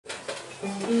Got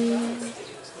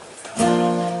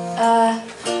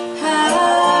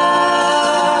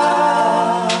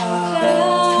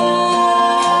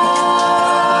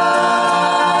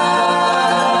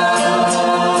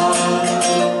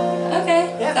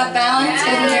balance,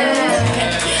 good here.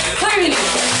 Harmony.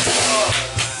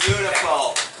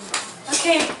 Beautiful.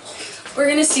 Okay, we're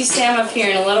gonna see Sam up here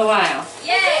in a little while.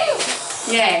 Yay!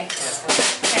 Yay.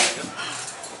 Okay.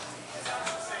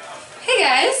 Hey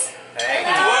guys. Hey.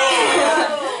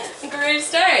 We're ready to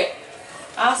start.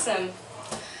 Awesome.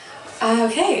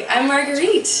 Okay, I'm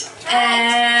Marguerite,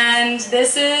 and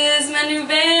this is my new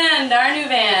band, our new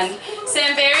band.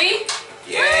 Sam Berry.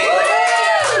 Yay.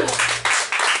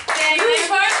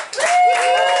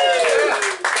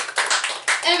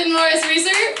 Evan Morris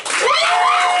Reeser.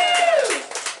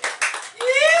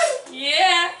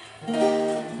 Yeah.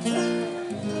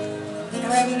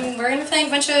 We're going to be playing a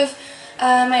bunch of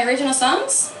my original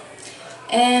songs,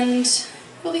 and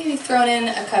we'll be thrown in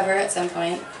a cover at some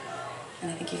point,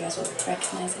 and I think you guys will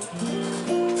recognize it.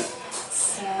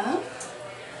 So,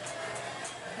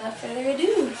 without further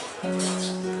ado,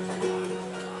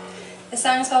 this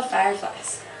song is called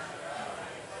Fireflies.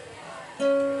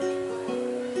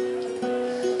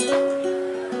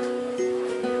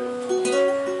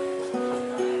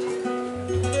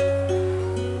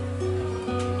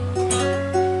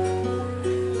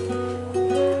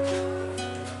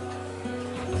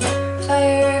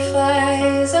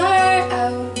 Fireflies are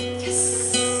out,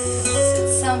 yes,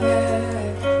 it's summer.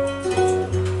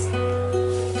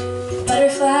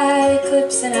 Butterfly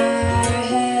clips in our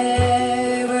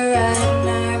hair, we're riding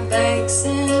our bikes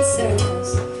in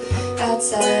circles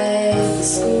outside the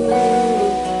school.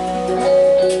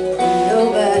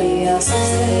 Nobody else is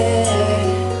there.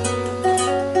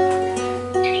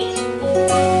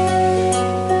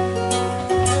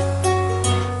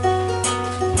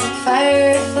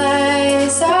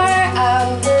 Fireflies are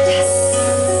out, yes,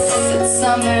 it's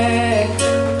summer.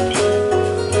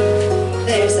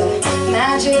 There's a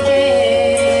magic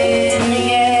in the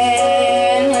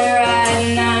air, and we're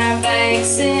riding our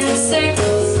bikes in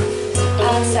circles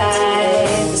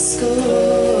outside the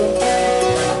school,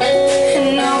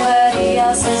 and nobody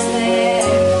else is there.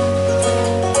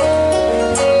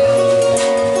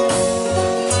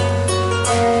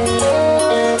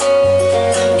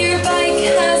 Your bike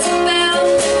has a bell,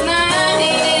 mine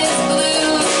is blue.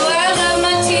 I love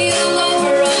my teal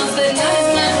overalls, but not as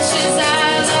much as I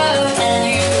love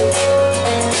you.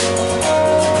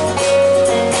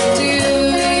 Do you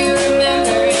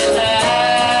remember it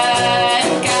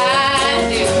like I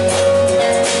do?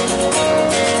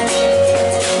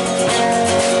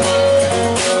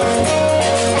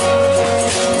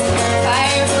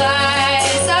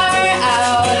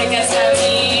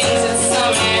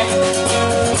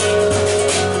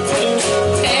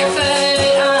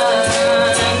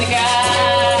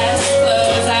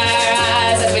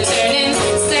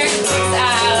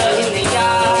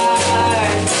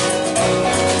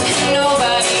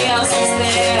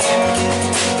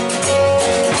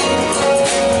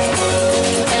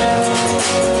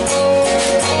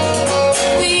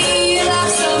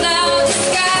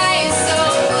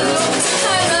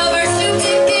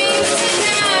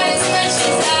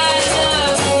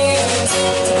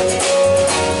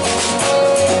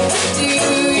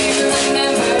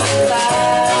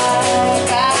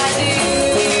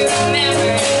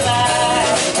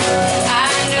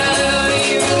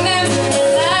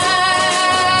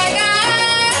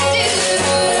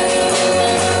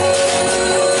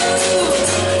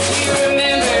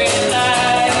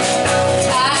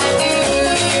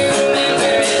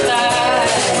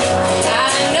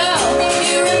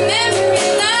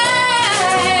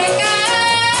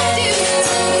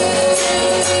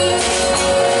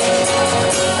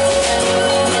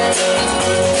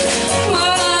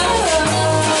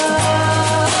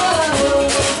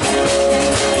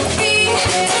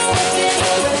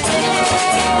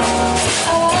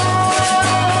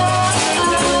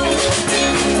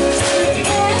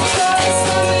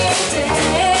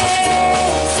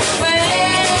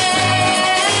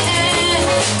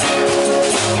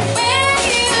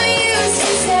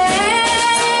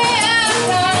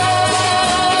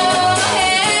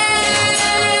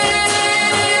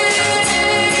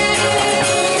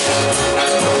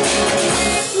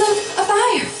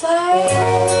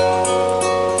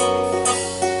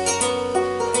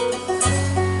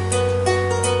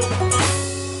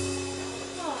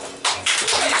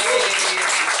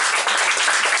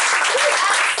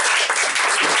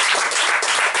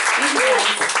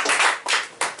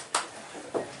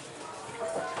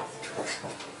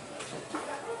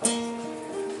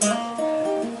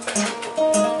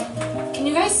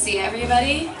 see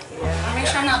everybody. I want to make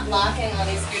sure I'm not blocking all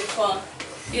these beautiful,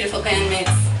 beautiful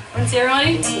bandmates. Want to see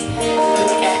everybody?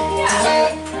 Okay. Yeah.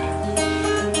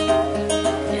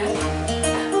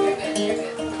 You're good, you're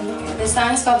good. This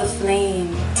song is called The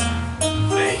Flame.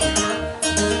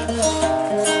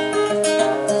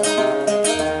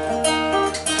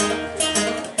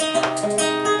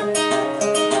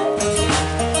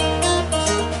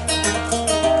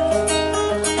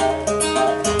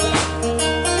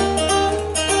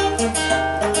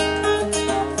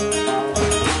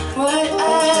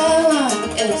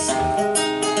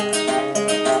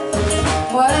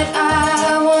 What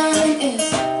I want is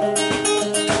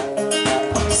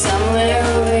somewhere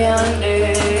over yonder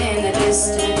in the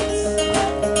distance,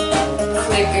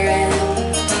 flickering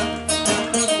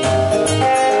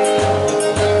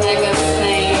like a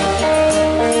flame.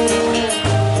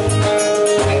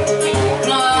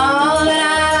 All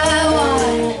that I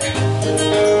want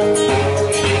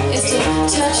is to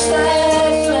touch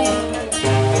that flame,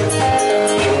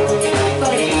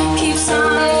 but it keeps on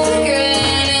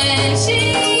flickering and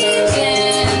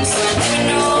changing, so I never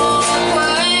know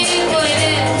quite what it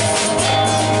is.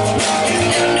 I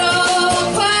never know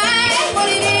quite what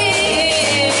it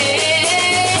is.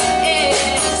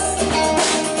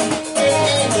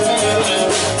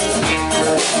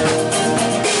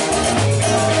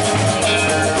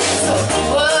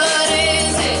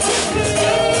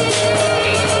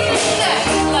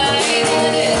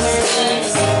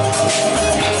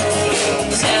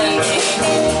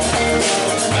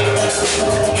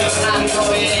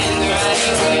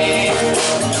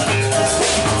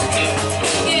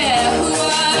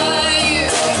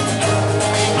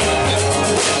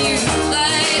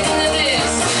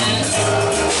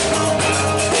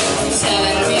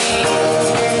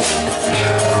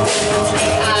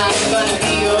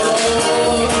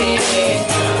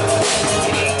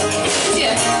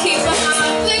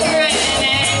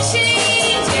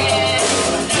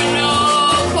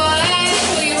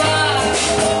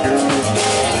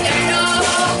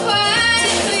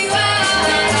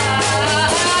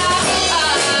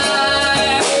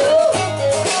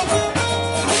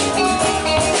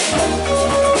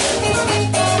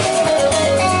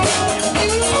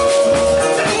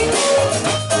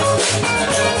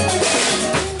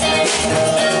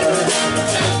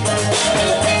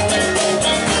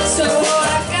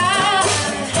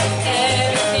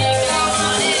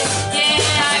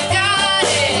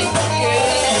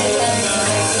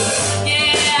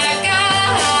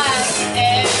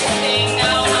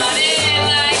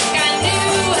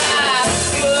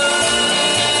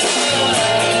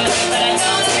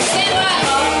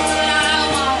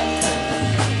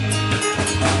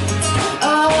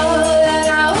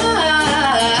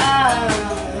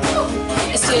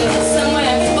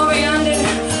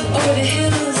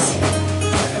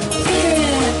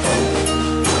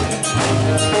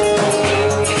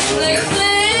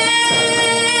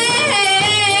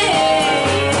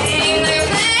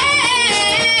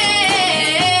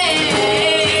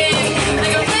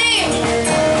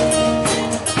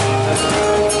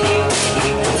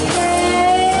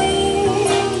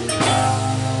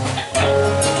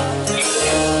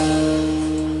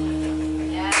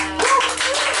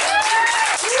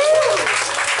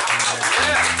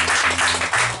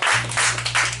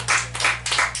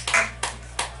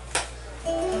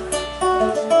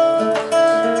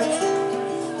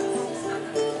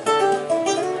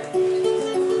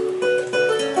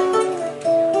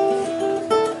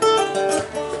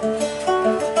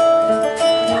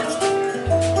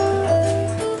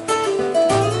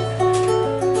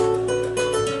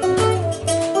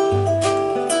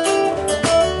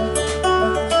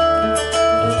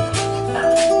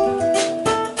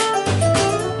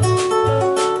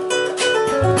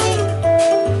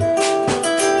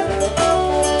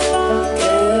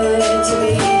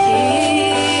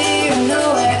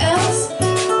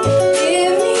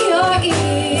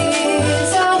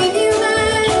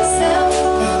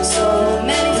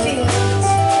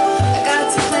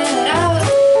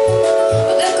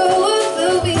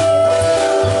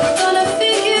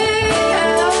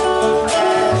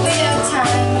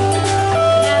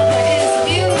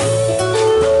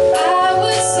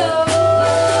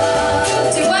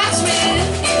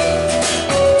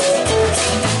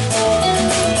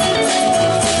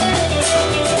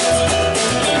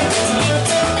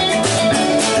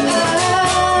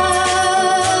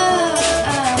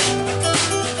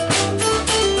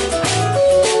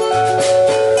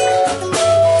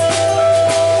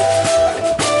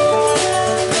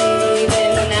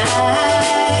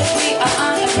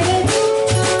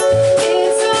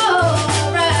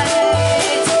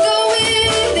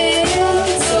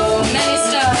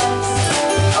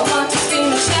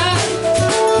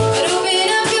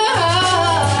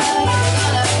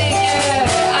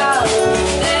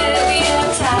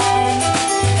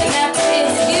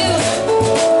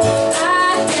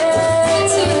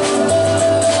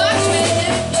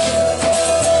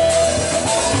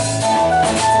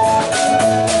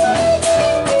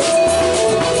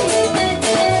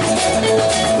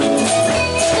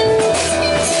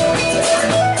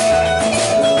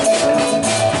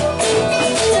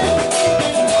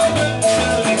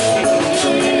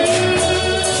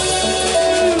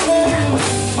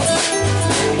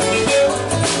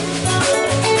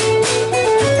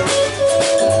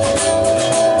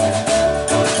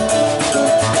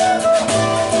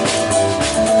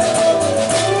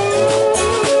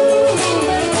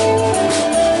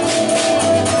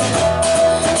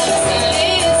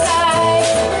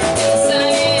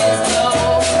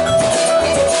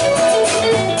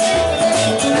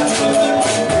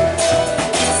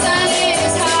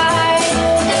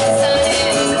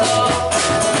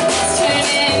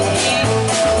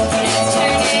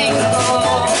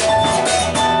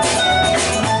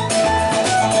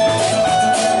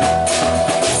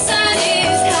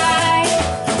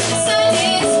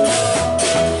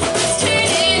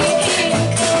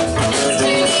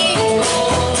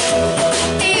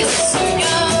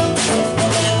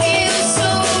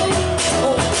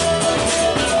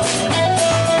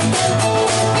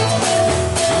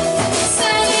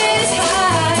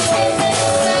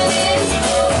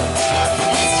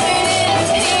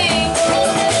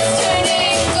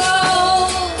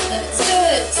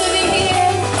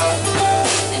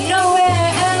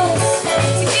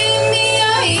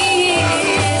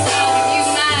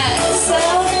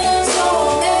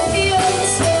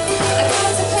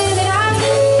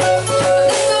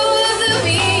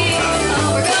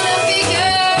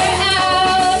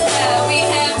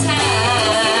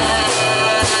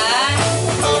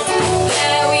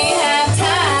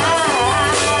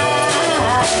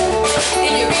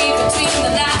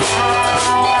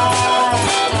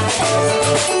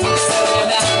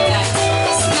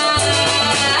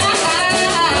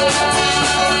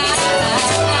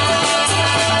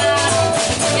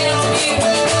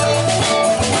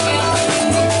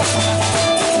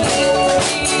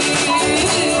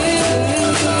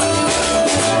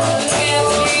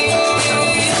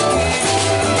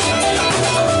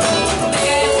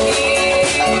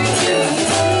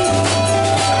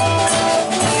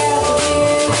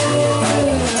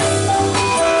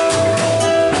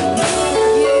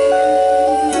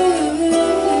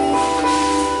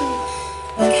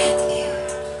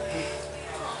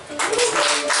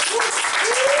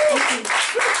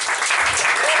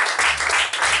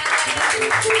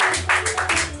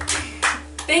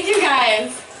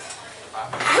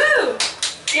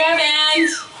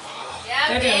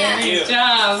 Good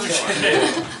job.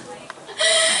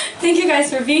 Thank you guys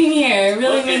for being here. It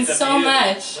really means so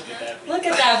much. Look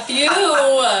at that view.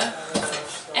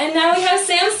 And now we have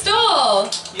Sam Stoll.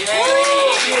 Yay!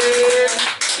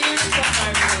 Cheers to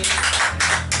Marguerite.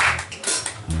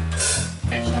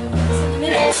 Shall we put this in the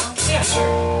middle? Yeah,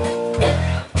 sure.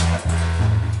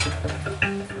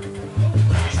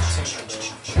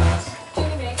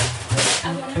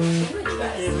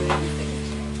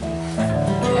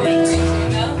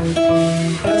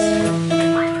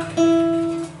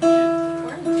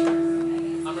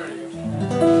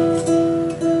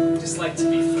 Like to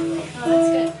be thorough. Oh, that's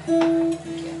good.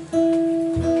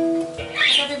 Thank you.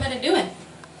 How's everybody doing?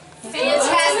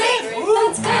 Fantastic.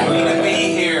 That's good. Good to be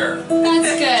here.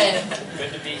 That's good.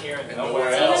 Good to be here and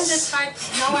nowhere Sometimes else. it's hard.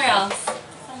 Nowhere else.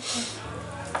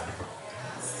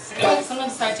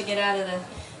 Sometimes it's hard to get out of the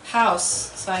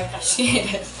house, so I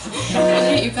appreciate it. I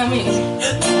appreciate you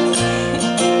coming.